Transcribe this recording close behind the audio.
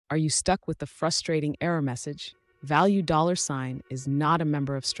Are you stuck with the frustrating error message, value $sign is not a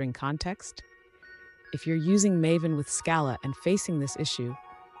member of string context? If you're using Maven with Scala and facing this issue,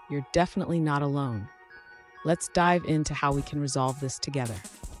 you're definitely not alone. Let's dive into how we can resolve this together.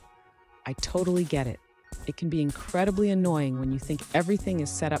 I totally get it. It can be incredibly annoying when you think everything is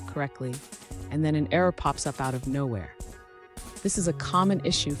set up correctly, and then an error pops up out of nowhere. This is a common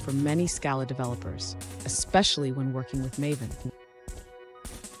issue for many Scala developers, especially when working with Maven.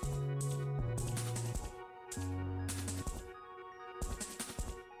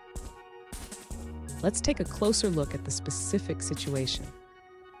 Let's take a closer look at the specific situation.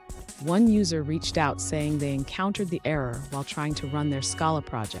 One user reached out saying they encountered the error while trying to run their Scala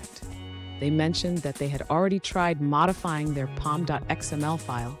project. They mentioned that they had already tried modifying their pom.xml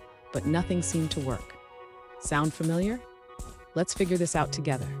file, but nothing seemed to work. Sound familiar? Let's figure this out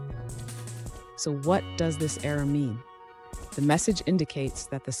together. So what does this error mean? The message indicates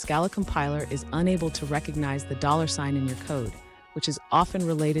that the Scala compiler is unable to recognize the $sign in your code, which is often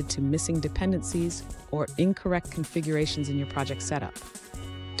related to missing dependencies or incorrect configurations in your project setup.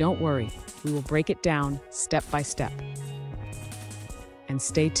 Don't worry, we will break it down step by step. And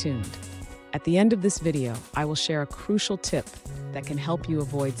stay tuned. At the end of this video, I will share a crucial tip that can help you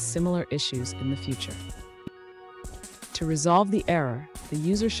avoid similar issues in the future. To resolve the error, the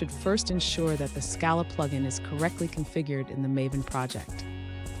user should first ensure that the Scala plugin is correctly configured in the Maven project.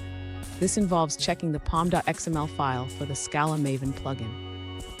 This involves checking the pom.xml file for the Scala Maven plugin.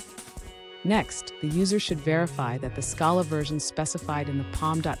 Next, the user should verify that the Scala version specified in the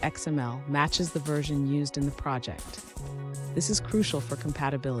pom.xml matches the version used in the project. This is crucial for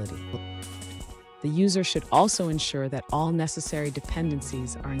compatibility. The user should also ensure that all necessary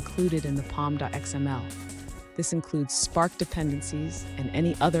dependencies are included in the pom.xml. This includes Spark dependencies and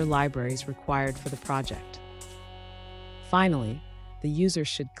any other libraries required for the project. Finally, the user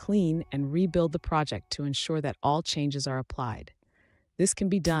should clean and rebuild the project to ensure that all changes are applied. This can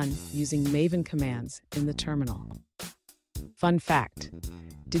be done using Maven commands in the terminal. Fun fact: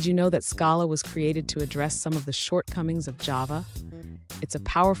 did you know that Scala was created to address some of the shortcomings of Java? It's a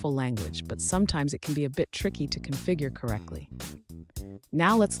powerful language, but sometimes it can be a bit tricky to configure correctly.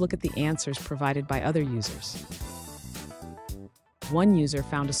 Now let's look at the answers provided by other users. One user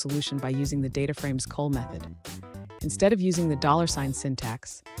found a solution by using the dataframe's call method. Instead of using the $sign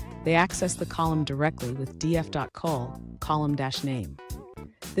syntax, they accessed the column directly with df.call column-name.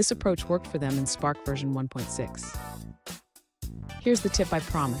 This approach worked for them in Spark version 1.6. Here's the tip I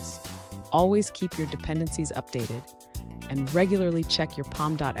promise. Always keep your dependencies updated and regularly check your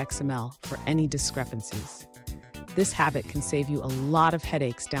pom.xml for any discrepancies. This habit can save you a lot of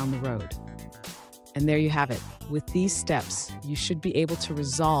headaches down the road. And there you have it. With these steps, you should be able to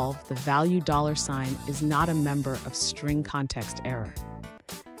resolve the value $sign is not a member of string context error.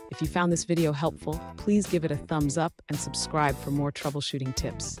 If you found this video helpful, please give it a thumbs up and subscribe for more troubleshooting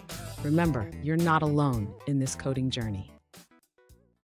tips. Remember, you're not alone in this coding journey.